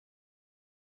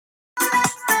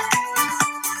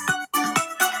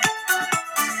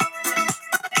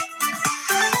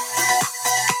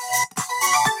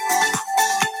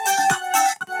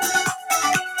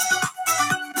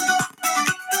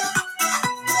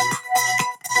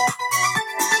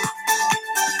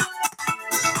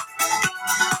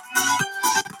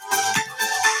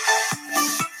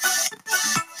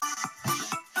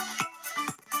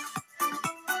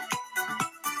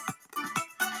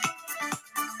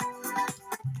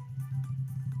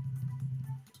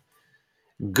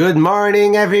Good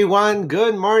morning, everyone.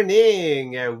 Good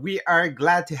morning. We are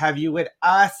glad to have you with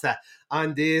us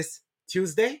on this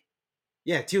Tuesday.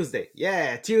 Tuesday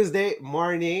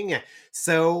morning.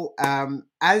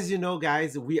 As you know,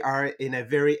 guys, we are in a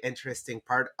very interesting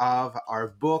part of our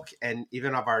book and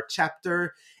even of our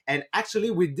chapter. And actually,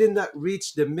 we did not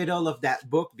reach the middle of that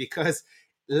book because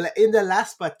in the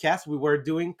last podcast, we were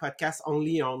doing podcasts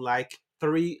only on like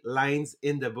 3 lines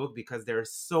in the book because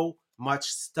there's so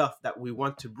much stuff that we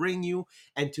want to bring you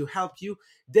and to help you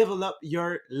develop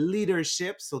your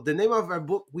leadership. So the name of our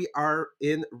book we are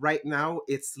in right now,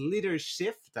 it's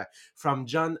Leadershift from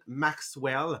John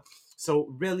Maxwell.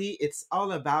 So really it's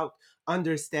all about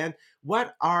understand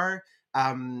what are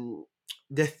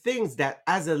the things that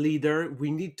as a leader we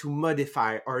need to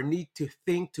modify or need to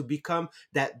think to become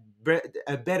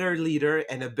a better leader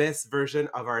and a best version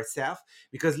of ourselves,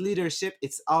 because leadership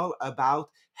it's all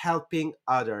about helping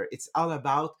other. It's all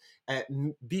about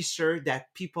be sure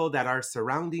that people that are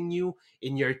surrounding you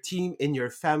in your team, in your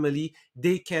family,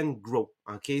 they can grow.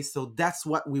 Okay, so that's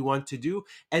what we want to do,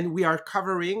 and we are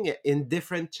covering in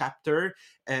different chapter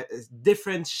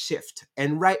different shift.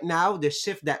 And right now the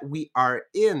shift that we are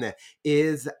in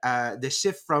is the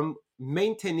shift from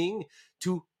maintaining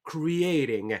to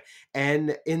creating.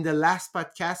 And in the last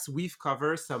podcast we've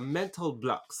covered some mental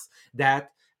blocks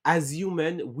that as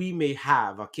human we may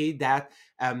have, okay, that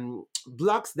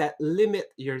blocks that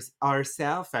limit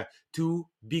ourselves to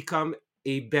become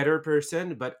a better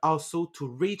person, but also to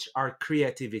reach our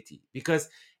creativity, because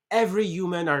every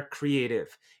human are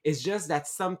creative. It's just that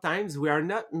sometimes we are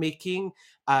not making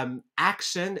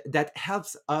action that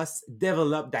helps us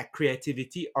develop that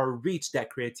creativity or reach that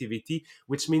creativity,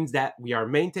 which means that we are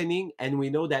maintaining. And we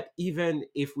know that even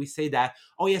if we say that,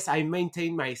 oh yes, I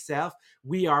maintain myself,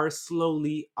 we are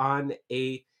slowly on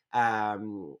a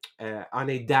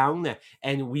down,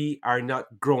 and we are not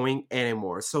growing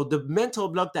anymore. So the mental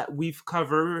block that we've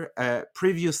covered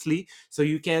previously, so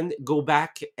you can go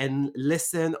back and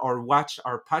listen or watch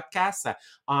our podcast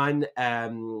on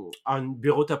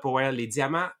Bureau Tupperware Les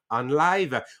Diamants on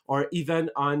live, or even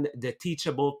on the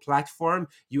Teachable platform.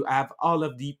 You have all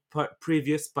of the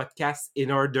previous podcasts in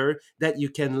order that you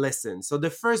can listen. So the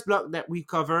first block that we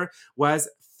cover was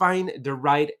find the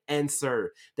right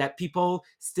answer, that people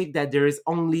think that there is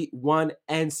only one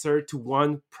answer to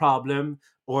one problem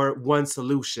or one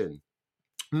solution.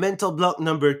 Mental block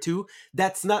number 2,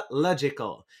 that's not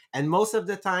logical. And most of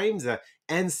the times,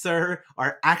 answer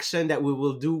or action that we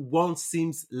will do won't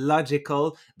seem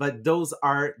logical, but those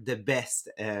are the best,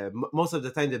 most of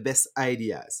the time, the best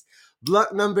ideas.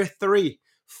 Block number 3,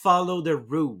 follow the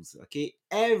rules. Okay,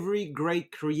 every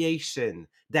great creation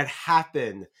that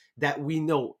happened that we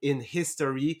know in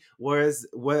history was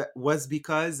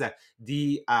because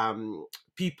the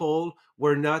people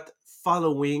were not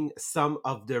following some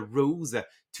of the rules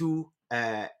to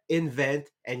invent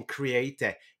and create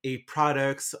a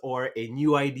products or a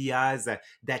new ideas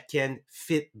that can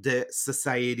fit the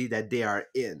society that they are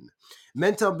in.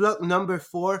 Mental block number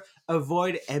 4,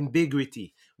 avoid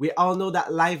ambiguity. We all know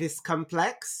that life is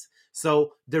complex.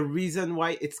 So the reason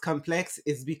why it's complex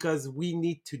is because we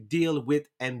need to deal with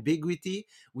ambiguity.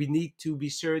 We need to be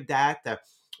sure that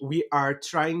we are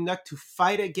trying not to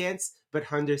fight against,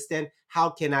 but understand how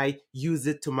can I use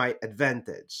it to my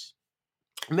advantage.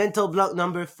 Mental block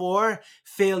number 4,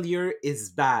 failure is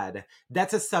bad.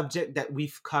 That's a subject that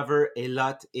we've covered a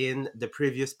lot in the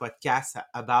previous podcast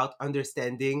about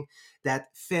understanding that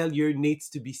failure needs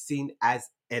to be seen as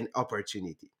an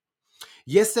opportunity.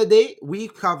 Yesterday, we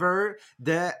covered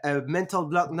the mental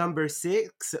block number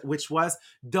 6, which was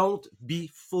don't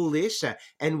be foolish.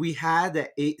 And we had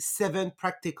 7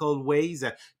 practical ways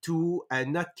to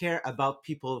not care about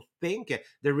people think.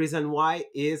 The reason why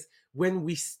is when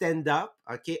we stand up,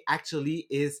 okay, actually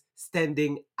is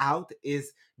standing out,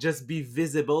 is just be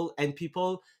visible. And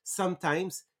people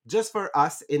sometimes, just for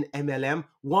us in MLM,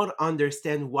 won't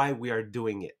understand why we are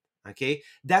doing it. Okay,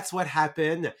 that's what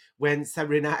happened when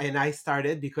Sabrina and I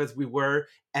started, because we were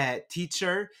a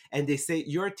teacher and they say,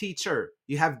 you're a teacher,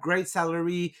 you have great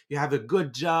salary, you have a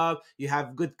good job, you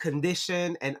have good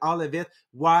condition and all of it.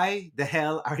 Why the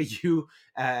hell are you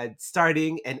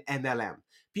starting an MLM?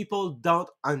 People don't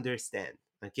understand.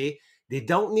 Okay. They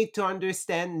don't need to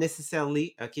understand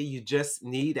necessarily. Okay. You just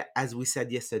need, as we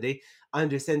said yesterday,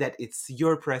 understand that it's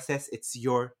your process, it's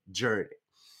your journey.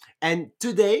 And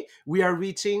today we are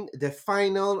reaching the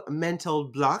final mental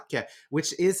block,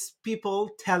 which is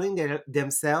people telling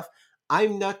themselves,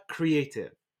 I'm not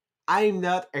creative. I'm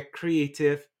not a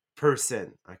creative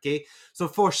person. Okay. So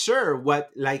for sure,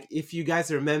 what, like, if you guys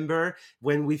remember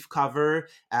when we've covered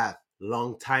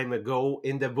long time ago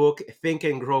in the book Think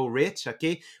and Grow Rich.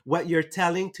 Okay, what you're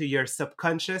telling to your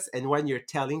subconscious and what you're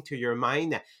telling to your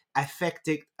mind affect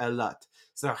it a lot.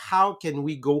 So how can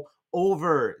we go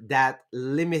over that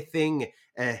limiting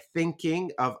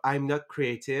thinking of I'm not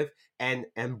creative and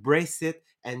embrace it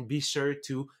and be sure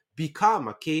to become,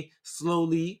 okay,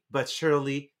 slowly but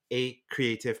surely a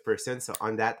creative person. So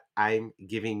on that, I'm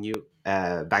giving you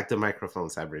back the microphone,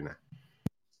 Sabrina.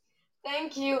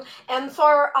 Thank you. And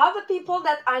for other people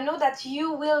that I know that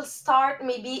you will start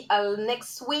maybe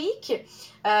next week,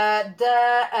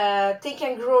 the Think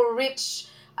and Grow Rich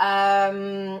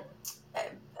um,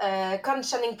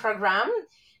 conditioning program,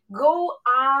 go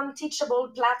on Teachable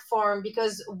platform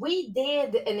because we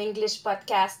did an English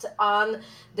podcast on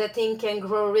the Think and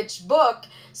Grow Rich book.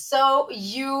 So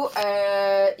you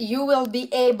will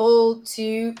be able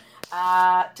to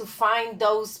find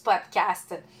those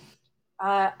podcasts.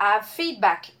 I have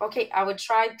feedback. Okay, I will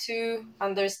try to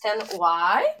understand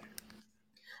why.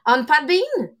 On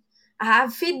Podbean, I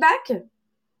have feedback.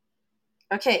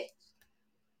 Okay,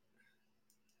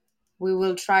 we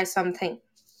will try something.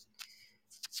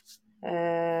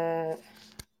 Uh,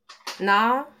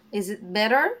 Now, is it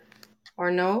better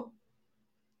or no?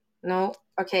 No.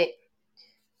 Okay,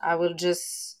 I will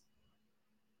just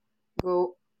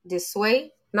go this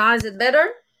way. Now, is it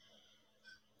better?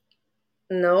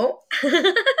 No.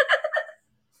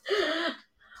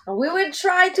 We will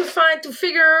try to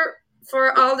figure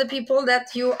for all the people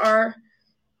that you are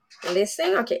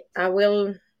listening. Okay, I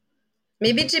will.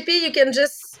 Maybe GP, you can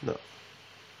just No,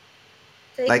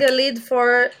 take the like, lead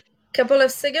for a couple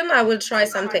of seconds. I will try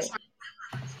something.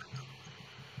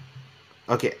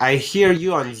 okay, I hear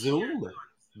you on Zoom,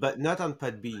 but not on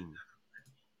Podbean.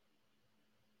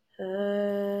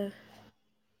 Uh,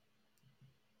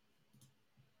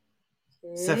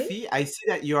 okay. Sophie, I see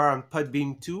that you are on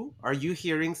Podbeam too. Are you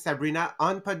hearing Sabrina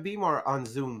on Podbeam or on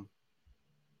Zoom?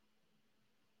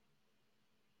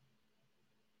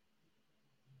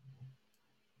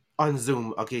 On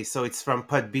Zoom. Okay, so it's from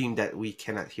Podbeam that we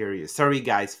cannot hear you. Sorry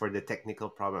guys for the technical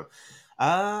problem.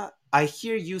 I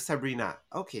hear you, Sabrina.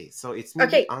 Okay, so it's maybe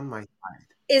Okay. on my side.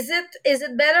 Is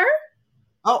it better?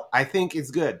 Oh, I think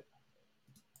it's good.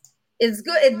 It's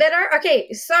good. It's better.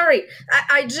 Okay. Sorry.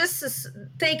 I just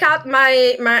take out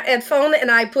my headphone and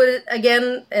I put it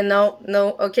again. And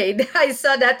no. Okay. I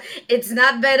saw that it's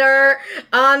not better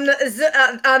on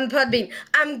Podbean.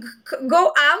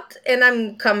 Go out and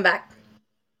I'm come back.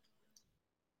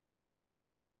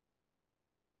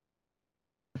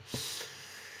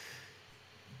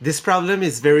 This problem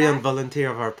is very involuntary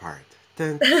of our part.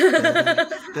 Dun, dun, dun,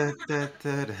 dun, dun,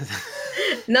 dun, dun.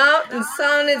 No, the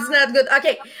sound is not good.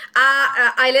 Okay,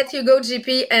 I let you go,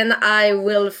 GP, and I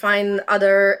will find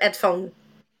other headphone.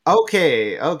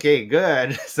 Okay,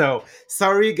 good. So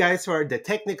sorry guys for the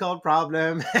technical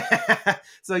problem.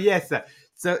 So yes,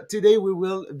 so today we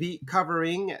will be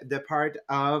covering the part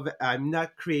of I'm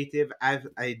not creative, as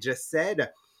I just said.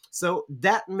 So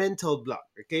that mental block,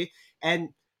 okay, and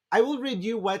I will read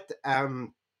you what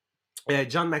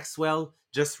John Maxwell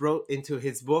just wrote into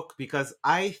his book because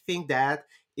I think that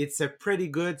it's a pretty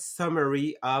good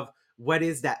summary of what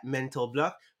is that mental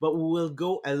block. But we will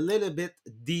go a little bit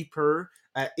deeper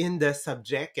in the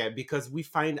subject because we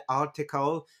find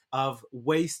article of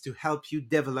ways to help you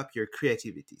develop your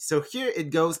creativity. So here it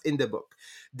goes in the book.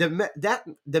 The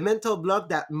mental block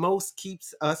that most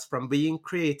keeps us from being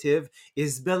creative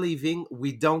is believing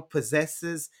we don't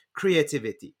possesses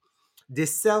creativity.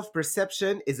 This self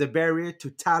perception is a barrier to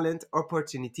talent,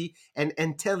 opportunity, and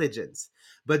intelligence.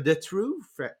 But the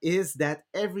truth is that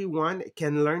everyone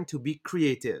can learn to be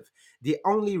creative. The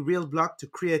only real block to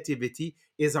creativity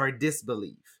is our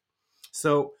disbelief.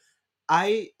 So,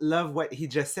 I love what he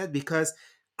just said because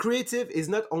creative is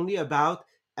not only about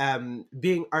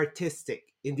being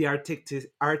artistic in the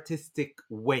artistic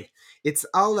way. It's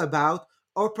all about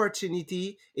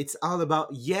opportunity. It's all about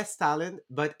yes talent,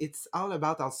 but it's all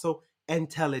about also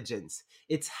intelligence.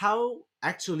 It's how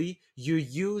actually you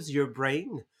use your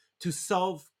brain to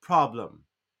solve problem.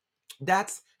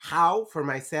 That's how for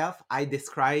myself I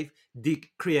describe the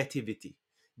creativity.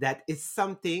 That is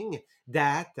something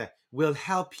that will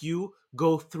help you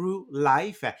go through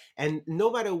life, and no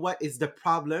matter what is the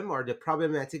problem or the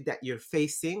problematic that you're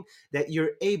facing, that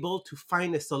you're able to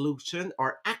find a solution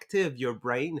or active your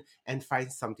brain and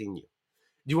find something new.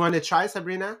 Do you want to try,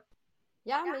 Sabrina?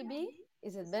 Yeah, maybe.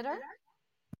 Is it better?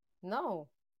 No.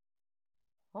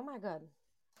 Oh my god.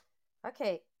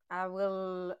 Okay, I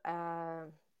will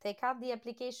take out the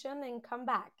application and come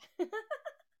back.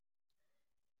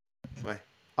 Why?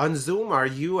 On Zoom, are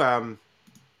you uh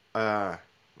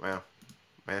well,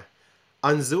 well,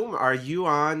 On Zoom, are you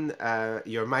on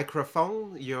your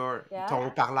microphone, your Yeah, ton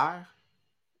haut-parleur?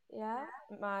 yeah.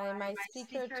 My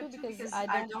speaker too, because I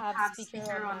don't have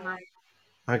speaker on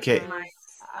Okay. my.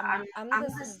 I'm the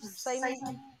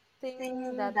same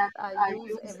thing that I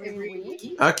use every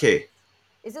week. Okay.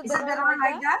 Is it better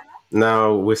like that?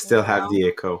 Now we still No. have the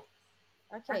echo.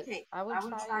 Okay, I will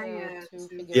try to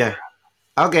figure it Yeah.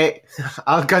 out. Okay,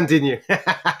 I'll continue.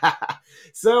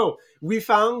 So we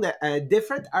found a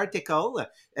different article.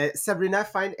 Sabrina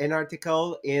found an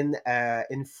article in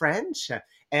French,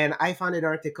 and I found an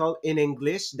article in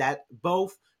English that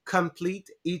both complete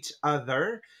each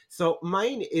other. So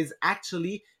mine is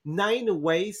actually 9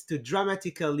 ways to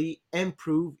dramatically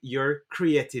improve your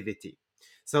creativity.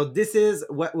 So this is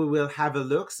what we will have a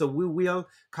look. So we will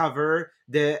cover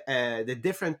the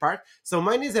different part. So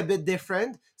mine is a bit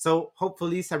different. So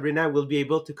hopefully Sabrina will be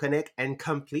able to connect and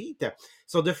complete.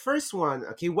 So the first one,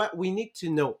 okay, what we need to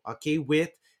know, okay,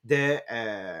 with the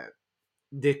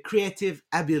creative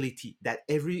ability that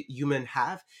every human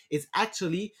have is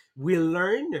actually we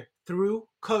learn through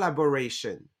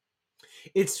collaboration.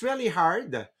 It's really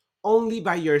hard only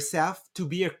by yourself to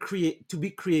be to be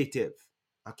creative,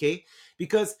 okay,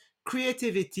 because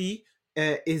creativity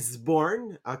is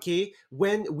born, okay,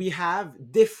 when we have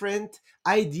different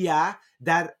idea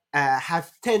that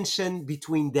have tension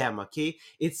between them, okay.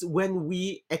 It's when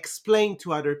we explain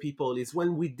to other people, it's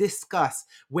when we discuss,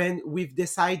 when we've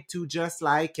decided to just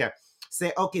like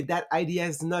say, okay, that idea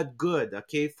is not good,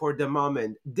 okay, for the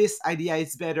moment, this idea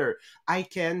is better, I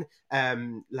can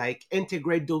like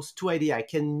integrate those two ideas, I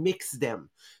can mix them.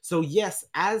 So yes,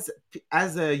 as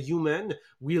a human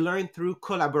we learn through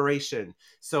collaboration.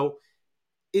 So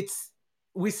it's,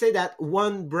 we say that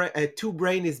two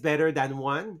brain is better than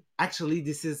one. Actually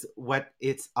this is what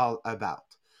it's all about.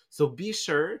 So be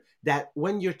sure that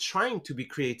when you're trying to be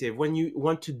creative, when you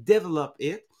want to develop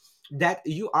it, that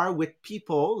you are with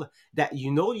people that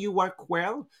you know you work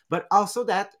well, but also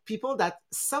that people that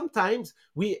sometimes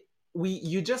we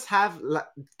you just have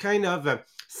kind of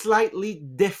slightly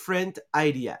different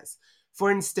ideas.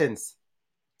 For instance,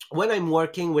 when I'm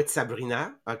working with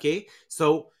Sabrina, okay,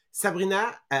 so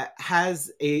Sabrina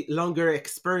has a longer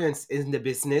experience in the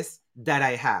business that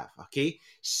I have, okay.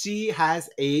 She has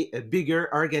a bigger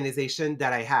organization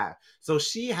that I have. So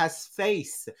she has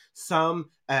faced some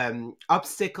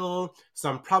obstacle,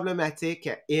 some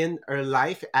problematic in her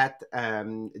life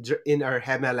in her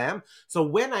MLM. So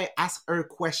when I ask her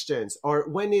questions, or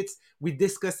when it's we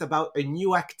discuss about a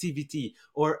new activity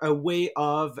or a way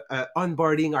of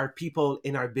onboarding our people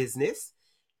in our business,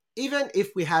 even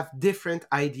if we have different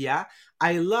idea,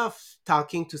 I love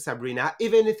talking to Sabrina,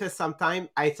 even if sometimes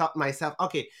I thought myself,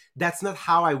 okay, that's not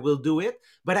how I will do it,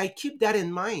 but I keep that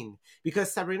in mind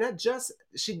because Sabrina just,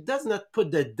 she does not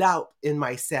put the doubt in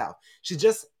myself. She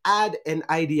just add an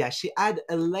idea, she add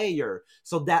a layer.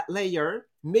 So that layer,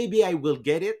 maybe I will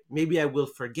get it, maybe I will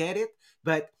forget it,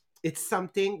 but it's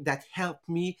something that helped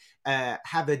me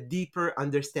have a deeper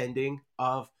understanding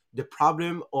of the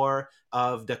problem or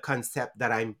of the concept that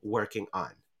I'm working on.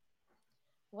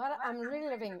 What I'm really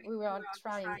loving, we were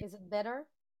trying. Is it better?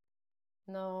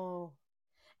 No.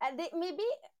 Maybe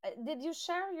did you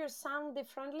share your sound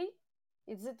differently?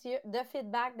 Is it the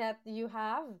feedback that you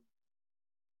have?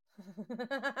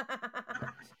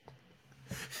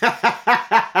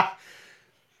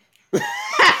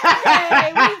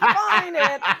 Yay, we find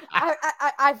it.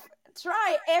 I've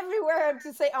tried everywhere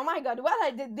to say, oh my God, what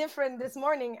I did different this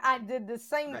morning. I did the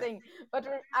same But thing, but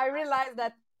I realized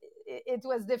that it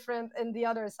was different in the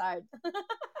other side.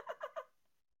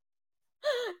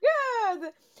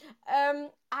 Good.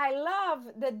 I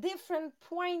love the different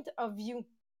point of view,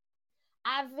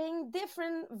 having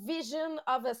different vision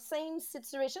of a same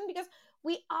situation, because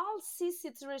we all see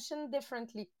situation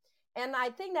differently, and I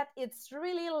think that it's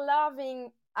really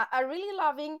loving. I really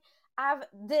loving have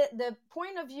the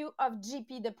point of view of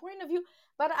GP, the point of view,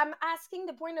 but I'm asking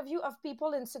the point of view of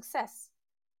people in success,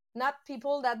 not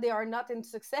people that they are not in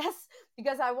success,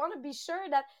 because I want to be sure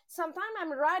that sometime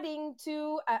I'm writing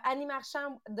to Annie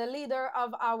Marchand, the leader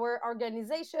of our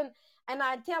organization, and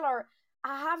I tell her,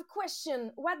 I have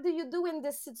question, what do you do in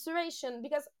this situation?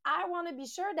 Because I want to be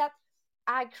sure that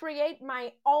I create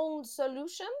my own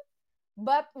solution,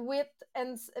 but with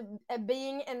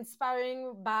being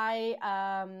inspiring by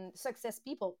success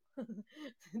people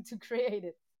to create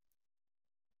it.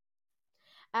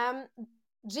 um,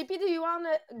 GP, do you want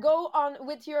to go on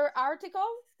with your article?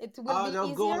 It will oh be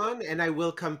no, go easier. on, and I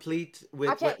will complete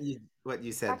with Okay, what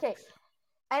you said. okay.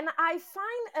 And I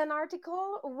find an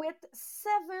article with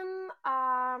seven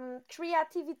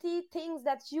creativity things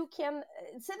that you can,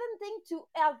 seven things to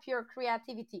help your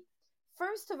creativity.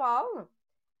 first of all,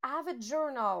 have a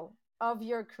journal of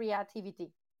your creativity,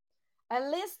 a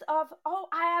list of, oh,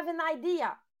 I have an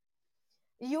idea.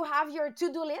 You have your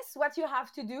to-do list, what you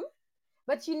have to do,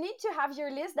 but you need to have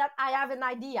your list that I have an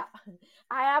idea.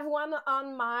 I have one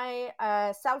on my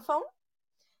cell phone,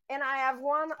 and I have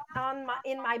one on my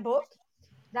in my book,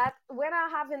 that when I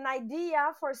have an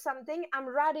idea for something, I'm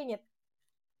writing it.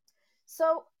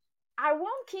 So I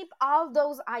won't keep all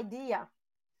those ideas,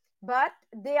 but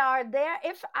they are there.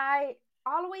 If I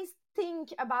always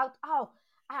think about, oh,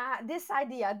 this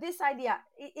idea,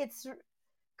 it's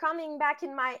coming back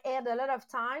in my head a lot of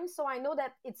times, so I know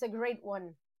that it's a great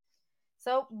one.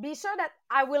 So be sure that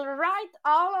I will write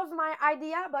all of my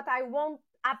idea, but I won't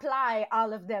apply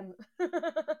all of them.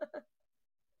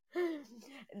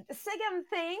 Second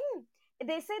thing,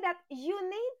 they say that you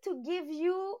need to give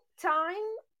you time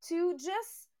to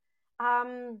just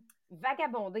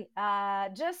vagabonder,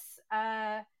 just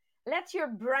let your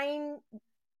brain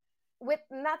with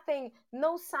nothing,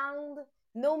 no sound,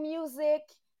 no music,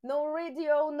 no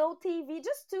radio, no TV,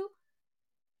 just to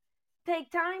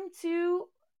take time to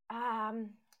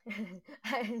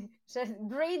just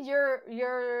breathe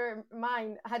your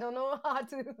mind. I don't know how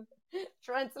to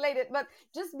translate it, but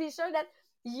just be sure that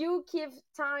you give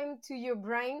time to your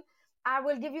brain. I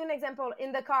will give you an example.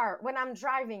 In the car when I'm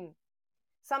driving,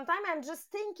 sometimes I'm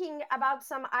just thinking about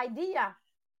some idea,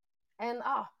 and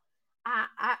oh,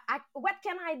 what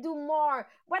can I do more?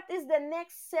 What is the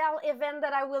next sale event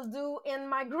that I will do in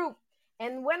my group?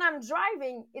 And when I'm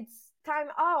driving, it's time.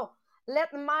 Oh,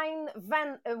 let mine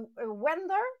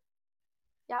wander.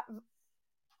 Yeah,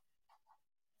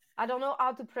 I don't know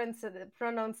how to pronounce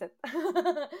it.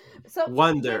 So gives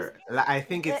Wonder. I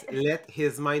think uh, it's let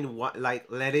his mind like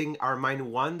letting our mind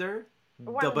wander.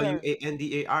 wander.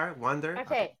 Wandar. Wander.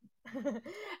 Okay. Okay.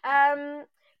 um,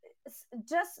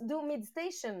 just do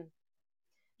meditation.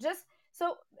 Just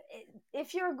so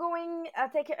if you're going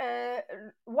take a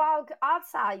walk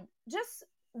outside, just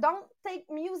don't take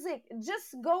music,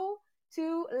 just go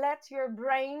to let your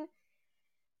brain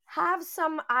have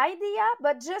some idea,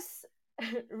 but just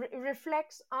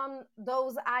reflect on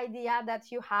those idea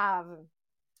that you have.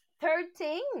 Third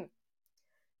thing,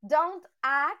 don't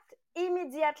act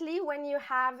immediately when you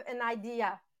have an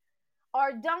idea,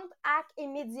 or don't act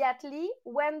immediately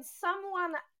when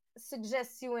someone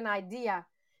suggests you an idea,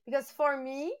 because for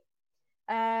me,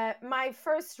 my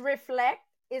first reflect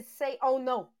is say, oh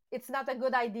no, it's not a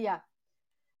good idea.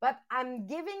 But I'm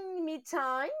giving me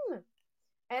time,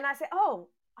 and I say, oh,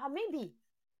 maybe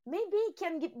it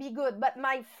can be good. But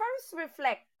my first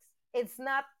reflex, it's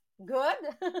not good.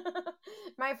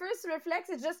 My first reflex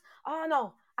is just, oh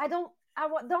no,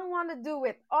 don't want to do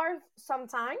it. Or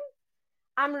sometimes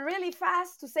I'm really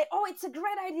fast to say, oh, it's a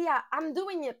great idea, I'm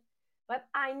doing it. But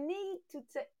I need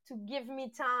to give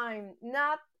me time,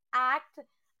 not act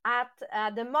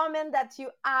at the moment that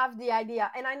you have the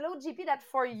idea. And I know, GP, that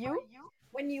for you,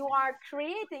 when you are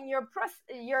creating your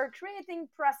creating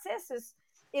processes,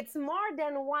 it's more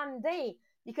than one day,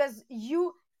 because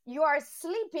you are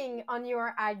sleeping on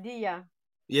your idea.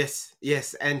 Yes,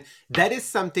 yes. And that is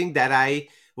something that I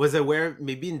was aware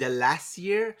maybe in the last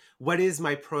year. What is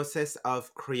my process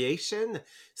of creation?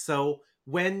 So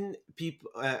when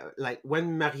people, like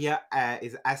when Maria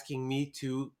is asking me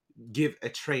to give a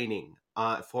training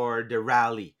for the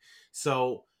rally.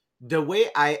 So the way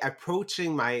I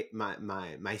approaching my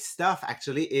stuff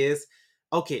actually is,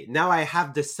 okay, now I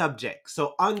have the subject.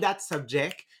 So on that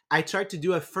subject, I try to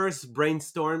do a first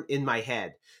brainstorm in my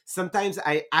head. Sometimes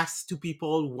I ask two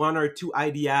people one or two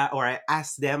idea, or I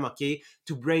ask them, okay,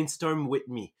 to brainstorm with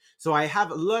me. So I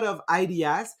have a lot of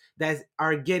ideas that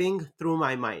are getting through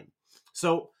my mind.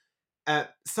 So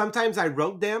sometimes I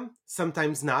wrote them,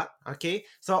 sometimes not. Okay,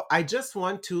 so I just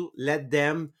want to let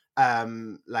them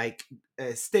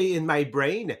stay in my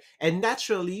brain, and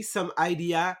naturally, some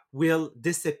idea will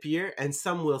disappear and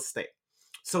some will stay.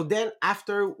 So then,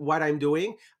 after what I'm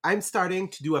doing, I'm starting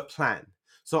to do a plan.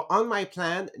 So on my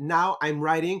plan now, I'm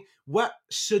writing what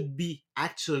should be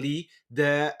actually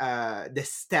the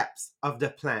steps of the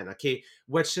plan. Okay,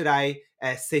 what should I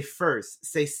say first?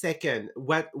 Say second?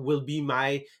 What will be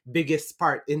my biggest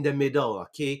part in the middle?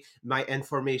 Okay, my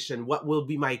information. What will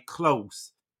be my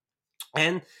close?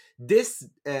 And this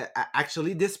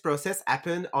actually this process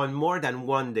happened on more than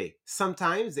one day.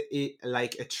 Sometimes it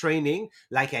like a training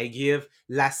like I give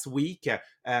last week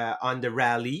on the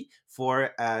rally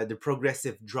for the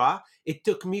progressive draw. It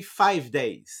took me 5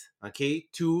 days, okay,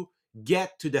 to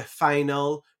get to the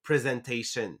final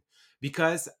presentation,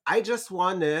 because I just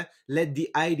want to let the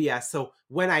idea, so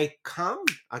when I come,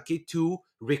 okay, to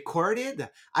record it,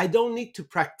 I don't need to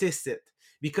practice it,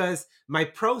 because my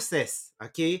process,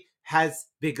 okay, has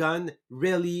begun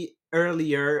really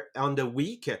earlier on the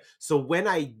week. So when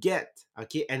I get,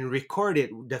 okay, and record it,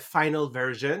 the final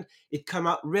version, it come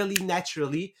out really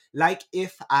naturally, like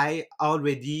if I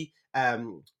already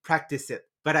practice it.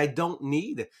 But I don't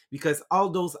need, because all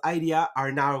those ideas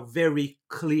are now very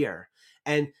clear.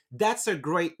 And that's a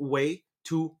great way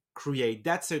to create.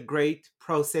 That's a great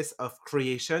process of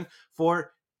creation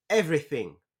for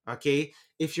everything. Okay,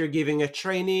 if you're giving a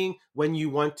training, when you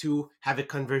want to have a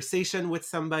conversation with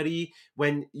somebody,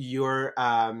 when you're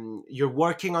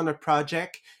working on a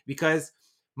project, because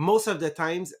most of the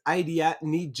times idea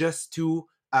need just to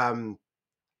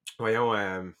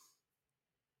voyons,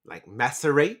 like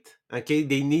macerate. Okay,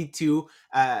 they need to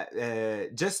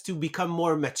just to become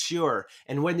more mature,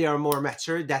 and when they are more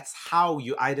mature, that's how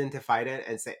you identify it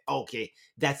and say, okay,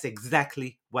 that's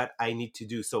exactly what I need to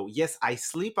do. So yes, I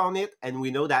sleep on it, and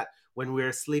we know that when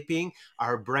we're sleeping,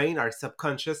 our brain, our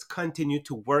subconscious continue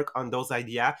to work on those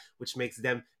ideas, which makes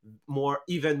them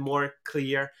even more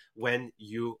clear when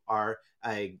you are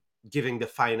giving the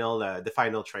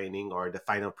final training or the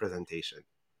final presentation.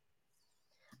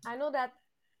 I know that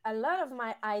a lot of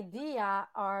my idea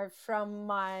are from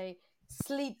my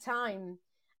sleep time.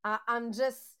 I'm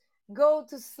just go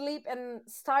to sleep and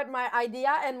start my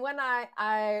idea, and when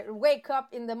I wake up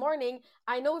in the morning,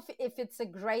 I know if it's a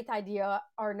great idea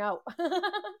or no.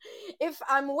 If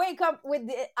I'm wake up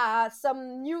with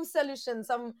some new solution,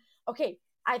 some okay,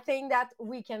 I think that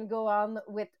we can go on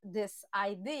with this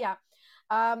idea.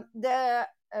 The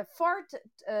fourth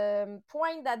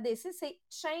point that they say,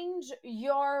 change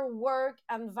your work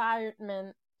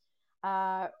environment.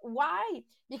 Why?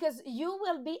 Because you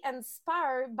will be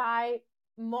inspired by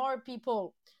more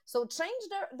people. So change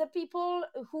the people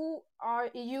who are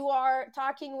you are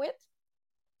talking with.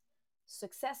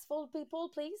 Successful people,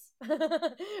 please.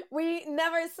 We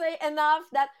never say enough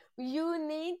that you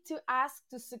need to ask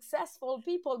to successful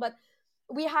people, but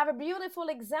we have a beautiful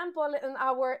example in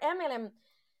our MLM.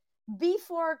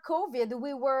 Before COVID,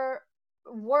 we were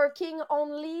working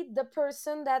only the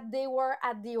person that they were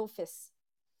at the office.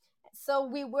 So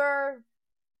we were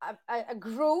a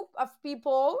group of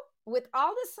people with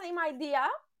all the same idea,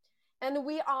 and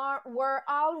we're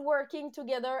all working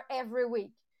together every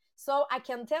week. So I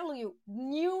can tell you,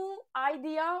 new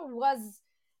idea was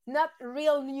not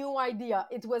real new idea.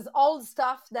 It was old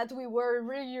stuff that we were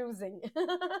reusing.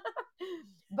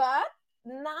 But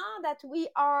now that we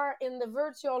are in the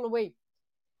virtual way,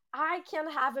 I can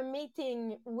have a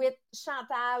meeting with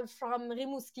Chantal from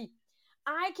Rimouski.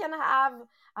 I can have,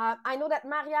 I know that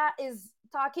Maria is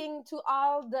talking to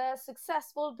all the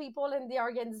successful people in the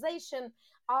organization,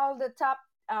 all the top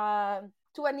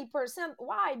 20%.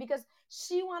 Why? Because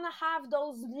she want to have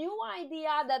those new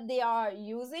idea that they are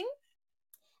using.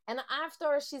 And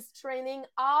after she's training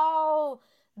all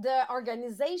the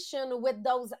organization with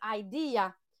those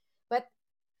idea, but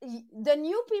the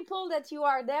new people that you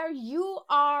are there, you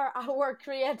are our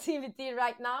creativity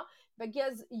right now,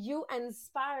 because you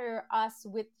inspire us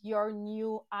with your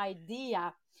new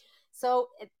idea. So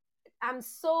I'm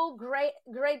so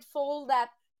grateful that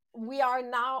we are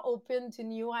now open to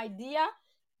new idea,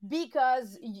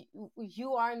 because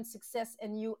you are in success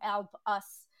and you help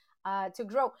us to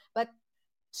grow. But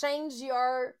change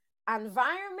your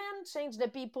environment, change the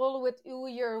people with who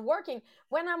you're working.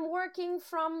 When I'm working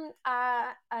from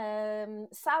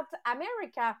South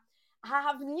America, I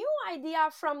have new idea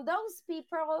from those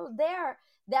people there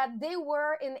that they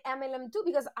were in MLM too,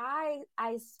 because I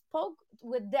spoke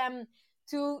with them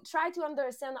to try to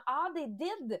understand how they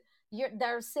did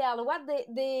their sale, what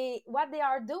they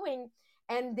are doing,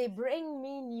 and they bring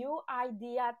me new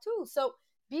idea too. So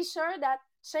be sure that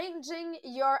changing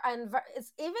your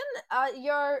it's even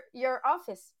your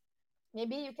office.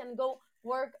 Maybe you can go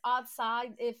work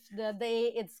outside if the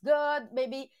day it's good,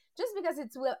 maybe just because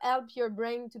it will help your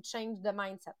brain to change the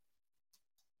mindset.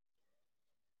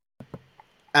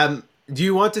 Do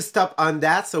you want to stop on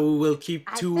that, so we will keep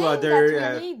I two think that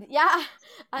other we need, yeah,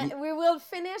 y- we will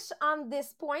finish on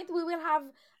this point. We will have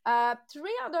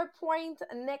three other points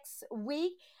next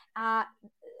week. Uh,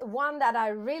 One that I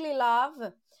really love,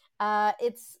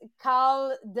 it's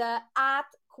called the at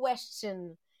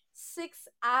question. Six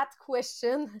at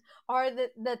question, or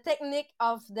the technique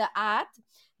of the at,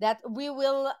 that we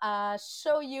will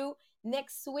show you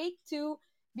next week to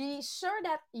be sure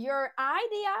that your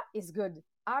idea is good.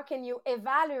 How can you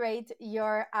evaluate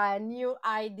your new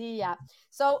idea?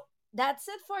 So that's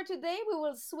it for today. We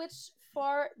will switch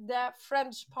for the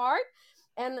French part,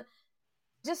 and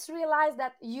just realize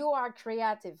that you are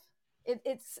creative.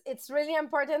 It's really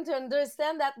important to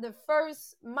understand that the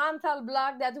first mental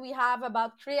block that we have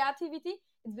about creativity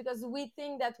is because we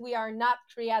think that we are not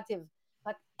creative,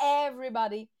 but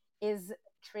everybody is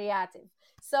creative.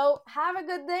 So have a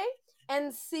good day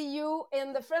and see you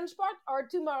in the French part or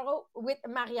tomorrow with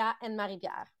Maria and Marie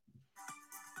Pierre.